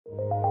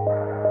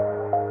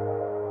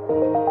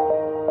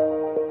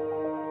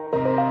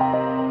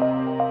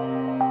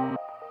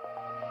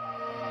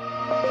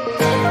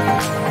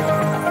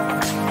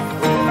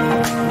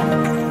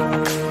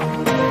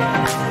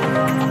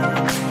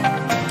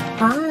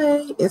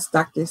it's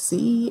Dr.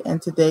 C,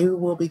 and today we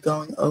will be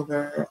going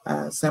over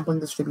sampling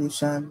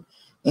distribution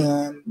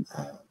and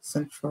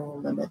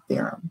central limit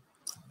theorem.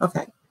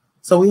 Okay,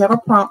 so we have a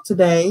prompt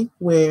today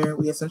where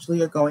we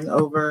essentially are going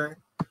over,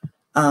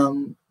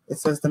 it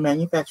says the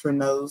manufacturer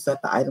knows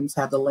that the items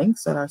have the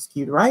lengths that are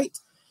skewed right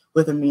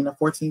with a mean of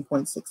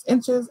 14.6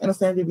 inches and a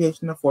standard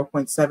deviation of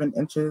 4.7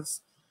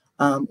 inches.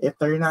 If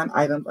 39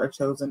 items are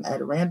chosen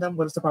at random,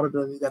 what is the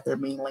probability that their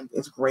mean length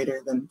is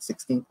greater than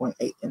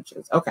 16.8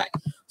 inches? Okay,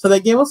 so they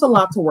give us a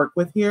lot to work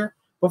with here.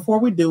 Before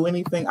we do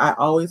anything, I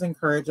always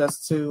encourage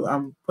us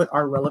to put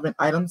our relevant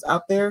items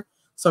out there.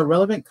 So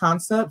relevant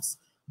concepts,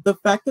 the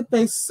fact that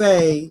they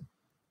say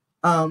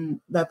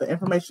that the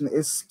information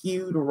is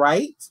skewed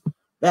right,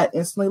 that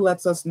instantly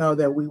lets us know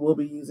that we will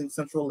be using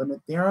central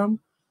limit theorem.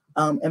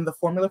 And the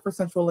formula for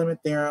central limit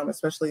theorem,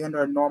 especially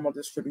under a normal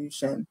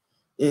distribution,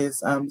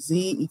 is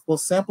Z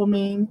equals sample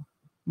mean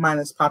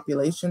minus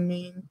population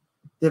mean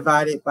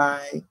divided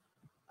by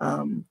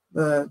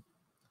the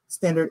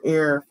standard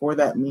error for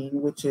that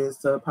mean, which is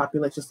the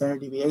population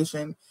standard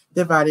deviation,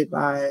 divided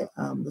by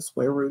the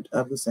square root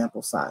of the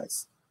sample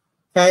size.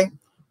 Okay.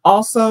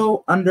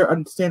 Also, under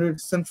a standard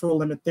central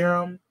limit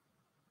theorem,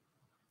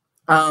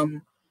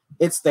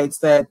 it states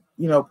that,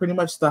 pretty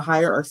much the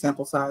higher our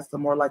sample size, the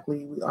more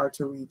likely we are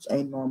to reach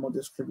a normal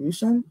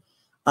distribution.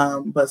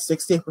 But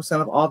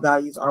 68% of all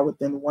values are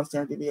within one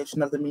standard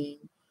deviation of the mean.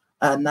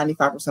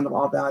 95% of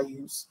all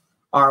values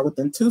are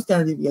within two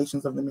standard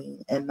deviations of the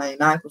mean, and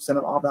 99%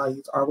 of all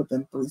values are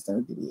within three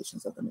standard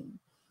deviations of the mean.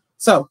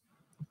 So,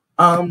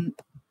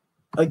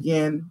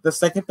 again, the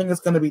second thing is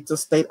going to be to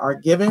state our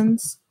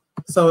givens.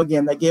 So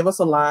again, they gave us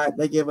a lot.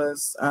 They give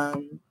us a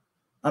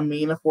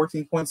mean of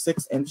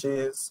 14.6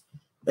 inches.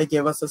 They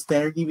give us a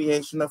standard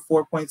deviation of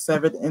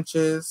 4.7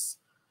 inches.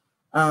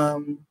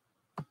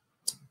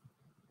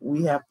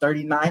 We have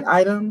 39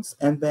 items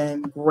and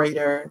then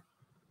greater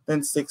than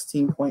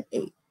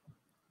 16.8.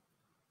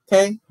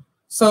 Okay,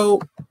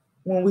 so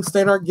when we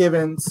state our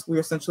givens, we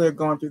essentially are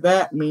going through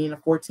that. Mean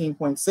of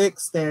 14.6,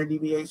 standard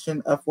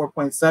deviation of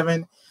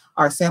 4.7.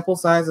 Our sample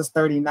size is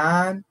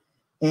 39,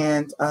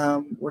 and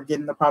we're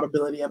getting the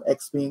probability of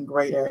X being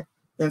greater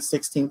than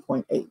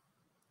 16.8.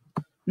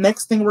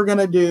 Next thing we're going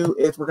to do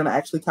is we're going to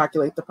actually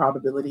calculate the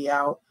probability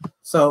out.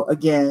 So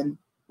again,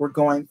 we're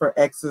going for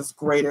X is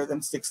greater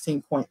than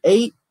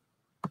 16.8.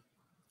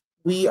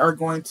 We are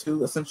going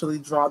to essentially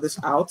draw this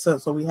out so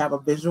we have a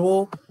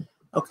visual.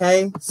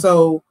 Okay,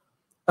 so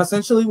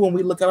essentially when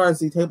we look at our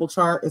Z-table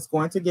chart, it's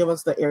going to give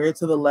us the area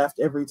to the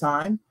left every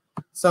time.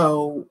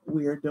 So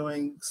we are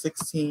doing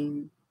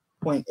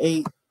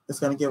 16.8. It's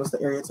going to give us the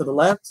area to the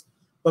left.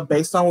 But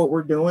based on what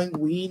we're doing,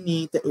 we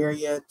need the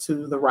area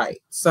to the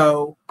right.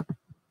 So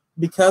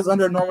because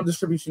under a normal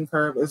distribution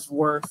curve is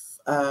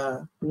worth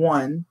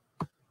 1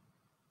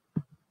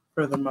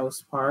 for the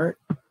most part,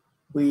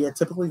 we are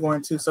typically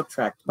going to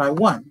subtract by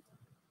 1.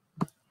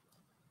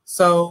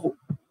 So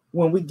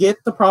when we get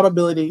the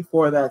probability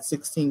for that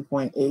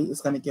 16.8,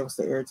 it's going to give us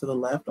the area to the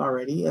left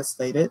already, as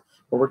stated,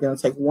 but we're going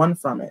to take 1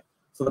 from it.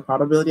 So the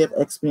probability of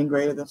X being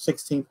greater than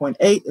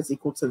 16.8 is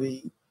equal to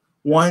the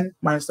 1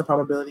 minus the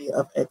probability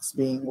of X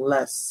being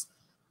less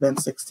than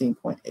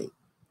 16.8.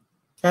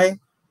 Okay,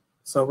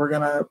 so we're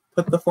going to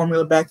put the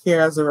formula back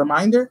here as a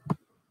reminder.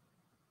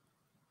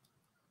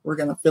 We're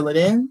going to fill it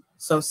in.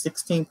 So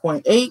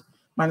 16.8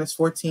 minus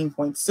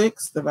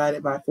 14.6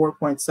 divided by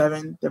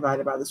 4.7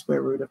 divided by the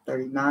square root of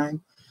 39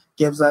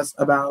 gives us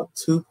about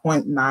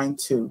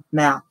 2.92.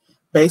 Now,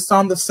 based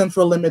on the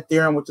central limit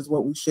theorem, which is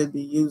what we should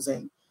be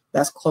using,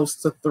 that's close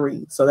to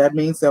 3. So that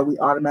means that we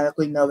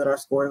automatically know that our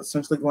score is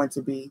essentially going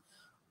to be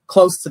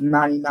close to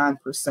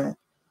 99%.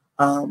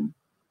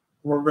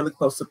 We're really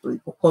close to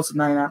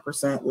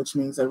 99%, which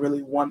means that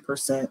really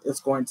 1%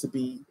 is going to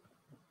be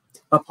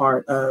a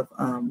part of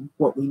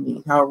what we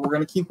need. However, we're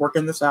going to keep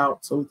working this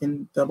out so we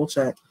can double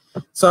check.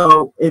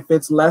 So if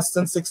it's less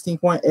than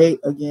 16.8,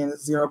 again,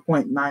 it's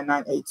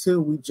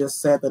 0.9982. We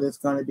just said that it's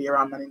going to be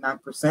around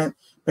 99%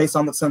 based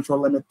on the central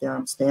limit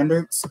theorem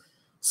standards.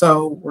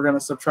 So we're going to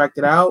subtract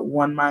it out,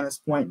 1 minus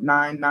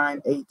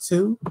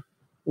 0.9982,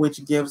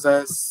 which gives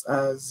us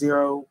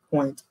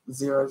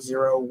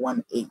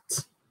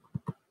 0.0018.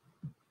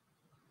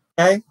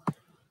 Okay,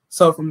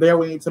 so from there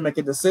we need to make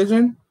a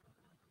decision.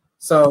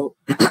 So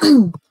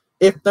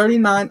if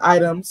 39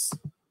 items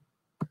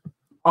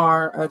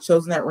are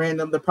chosen at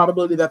random, the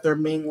probability that their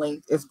mean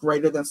length is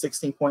greater than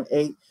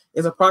 16.8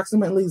 is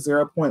approximately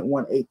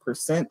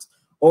 0.18%,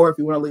 or if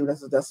you want to leave it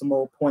as a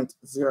decimal,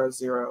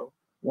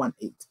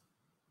 0.0018.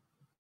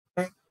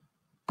 Okay.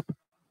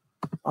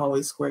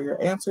 Always square your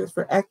answers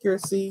for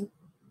accuracy.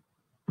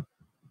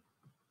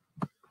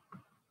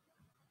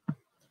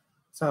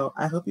 So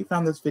I hope you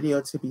found this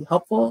video to be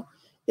helpful.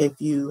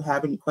 If you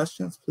have any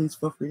questions, please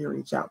feel free to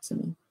reach out to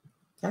me.